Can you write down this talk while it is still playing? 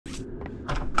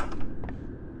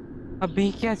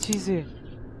अभी क्या चीज है?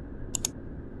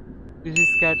 This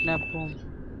is CatNap home.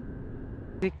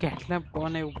 ये कैटनैप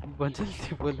कौन है?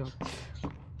 बदलते बोलो।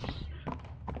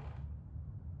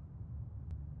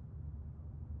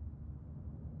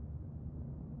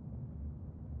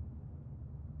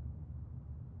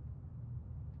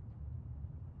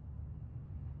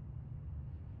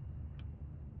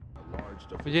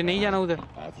 मुझे नहीं जाना उधर,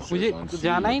 मुझे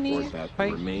जाना ही नहीं है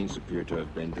भाई।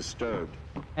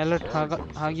 Alert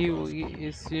हागी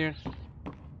is here.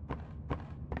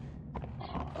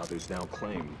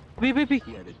 भी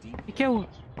क्या हुआ?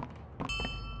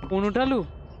 फोन उठा लूं?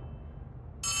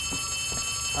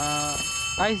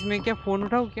 गाइस मैं क्या फोन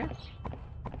उठाऊं क्या?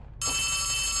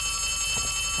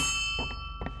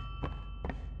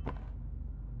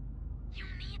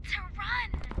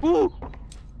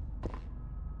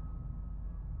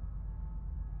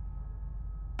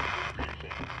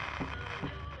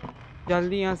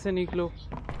 जल्दी यहाँ से निकलो।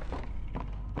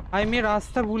 भाई मैं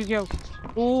रास्ता भूल गया।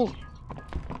 ओ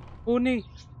नहीं।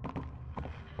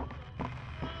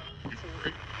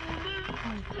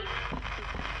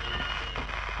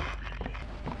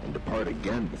 And depart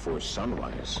again before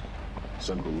sunrise.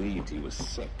 Some believed he was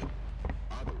sick.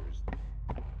 Others.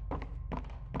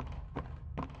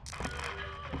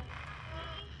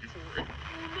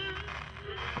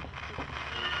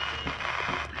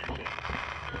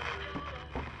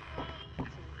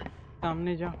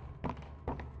 सामने जा।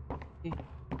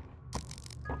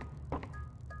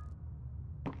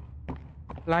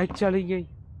 लाइट चली गई।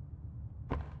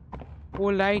 वो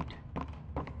लाइट,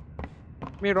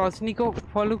 मैं रोशनी को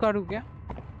फॉलो करूँ क्या?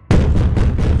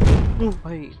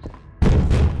 भाई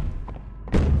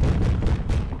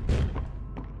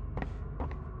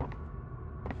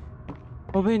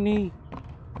अबे नहीं।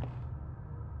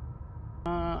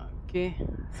 के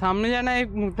सामने जाना है,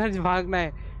 उधर भागना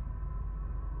है।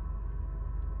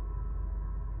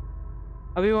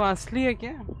 अभी वो असली है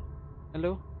क्या?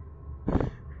 हेलो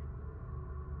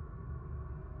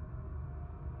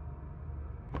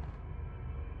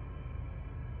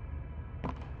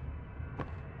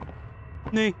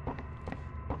नहीं,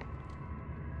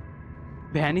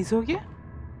 वैनिश हो गया।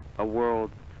 A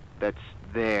world that's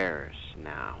theirs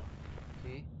now.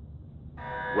 Okay.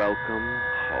 Welcome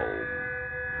home.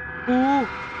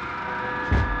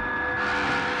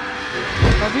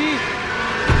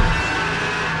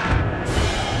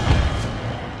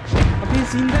 अभी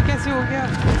जिंदा कैसे हो गया?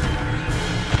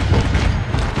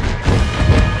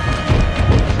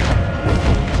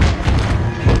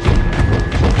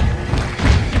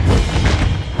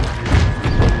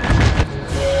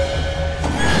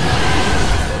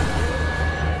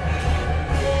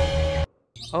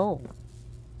 Oh.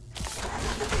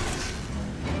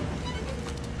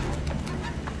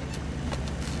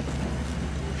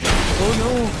 Oh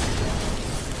no.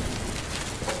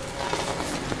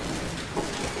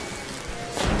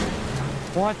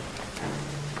 What?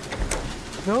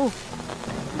 No.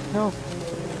 No.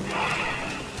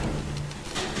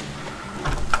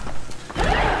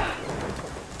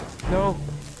 No.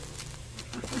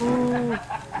 Ooh.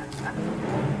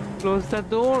 Close the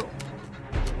door.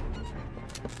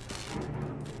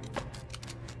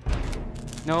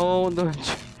 No,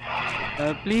 don't.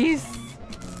 Please.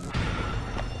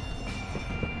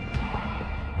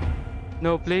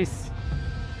 No, please.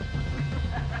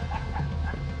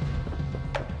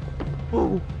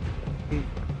 Oh. Okay.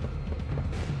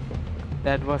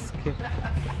 That was scary.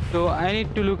 So I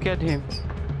need to look at him.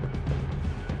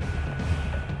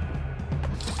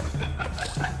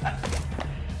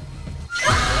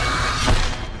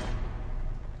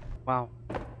 Wow.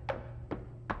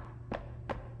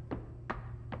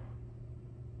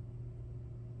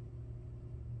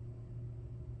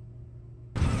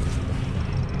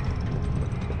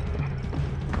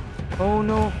 Oh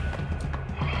no.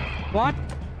 What?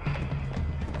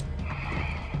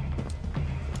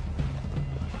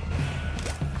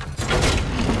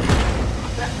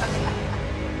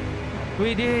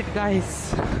 We did it,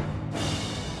 guys.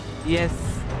 Yes.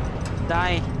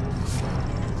 Die.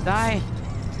 Die.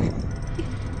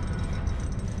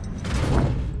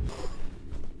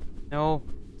 No.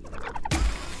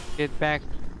 Get back.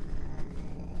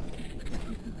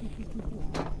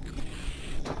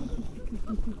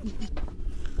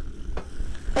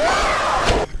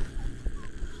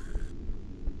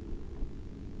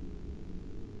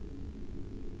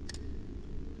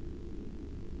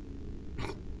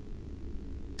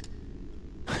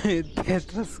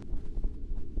 That was...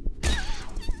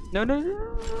 No.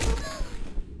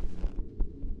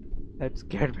 That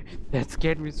scared me. That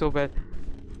scared me so bad.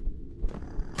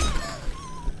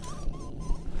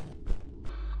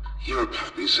 You're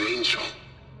Pappy's angel.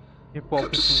 Your Come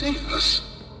pop to is save us.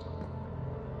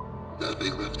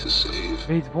 Nothing left to save.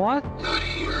 Wait, what? Not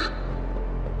here.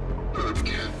 Bird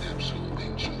catnaps home,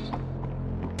 Angel.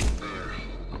 They're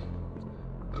home.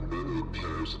 A myriad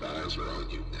pairs of eyes are on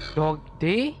you now. Dog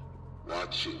day?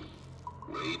 Watching,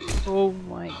 waiting, Oh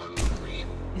my. hungry.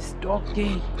 It's dog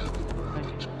day. Nothing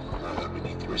but to crawl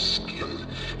beneath your skin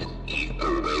and eat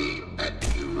away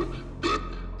at you bit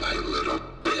by little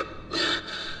bit.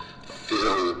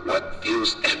 Fill what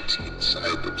feels empty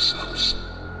inside themselves.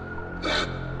 That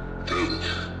thing.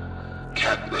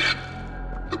 Catnap.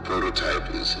 The prototype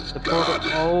is his god.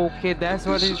 Okay, that's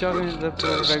what he's talking about. The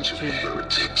prototype to chip.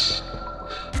 heretics.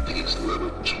 These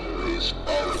little toys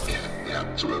all are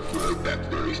catnapped to avoid that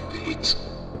very fate.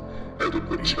 And in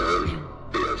return,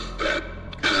 they are fed.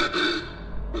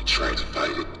 We try to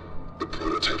fight it. The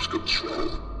prototype's control.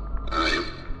 I am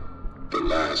the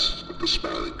last of the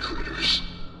smiling critters.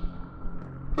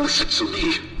 Listen to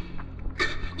me.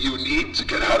 You need to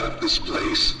get out of this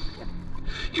place.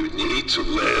 You need to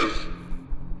live.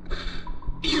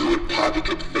 You and Poppy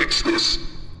could fix this.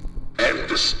 End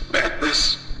this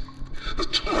madness. The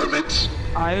torment.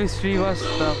 I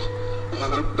Srivastava.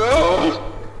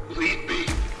 No! Leave me.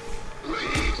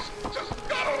 Please. Just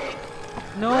go.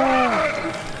 No!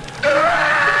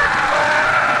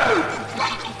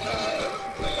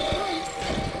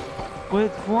 Wait,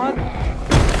 what?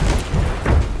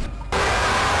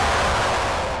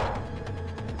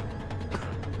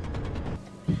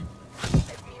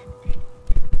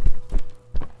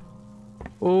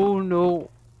 Oh no,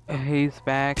 he's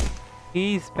back.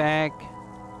 He's back.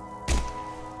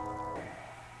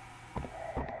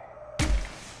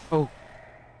 Oh.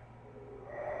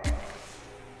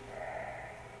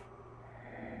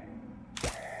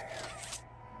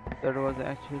 That was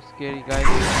actually scary,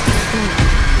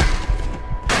 guys.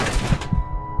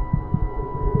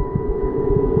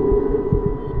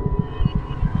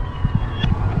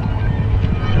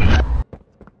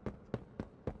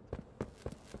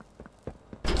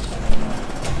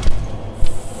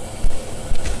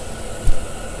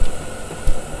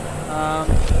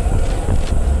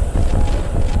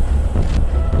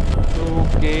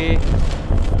 Okay.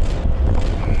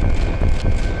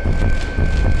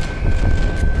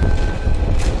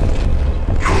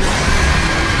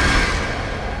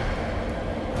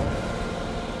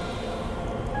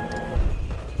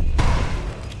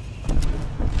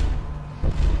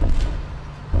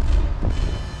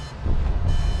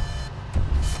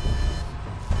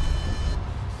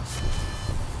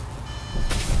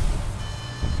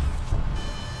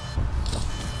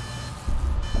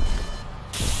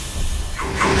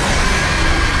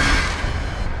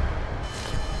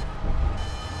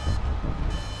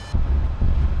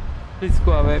 Please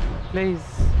go away, please.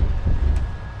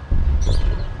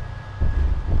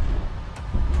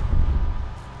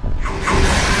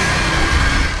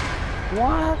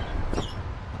 What?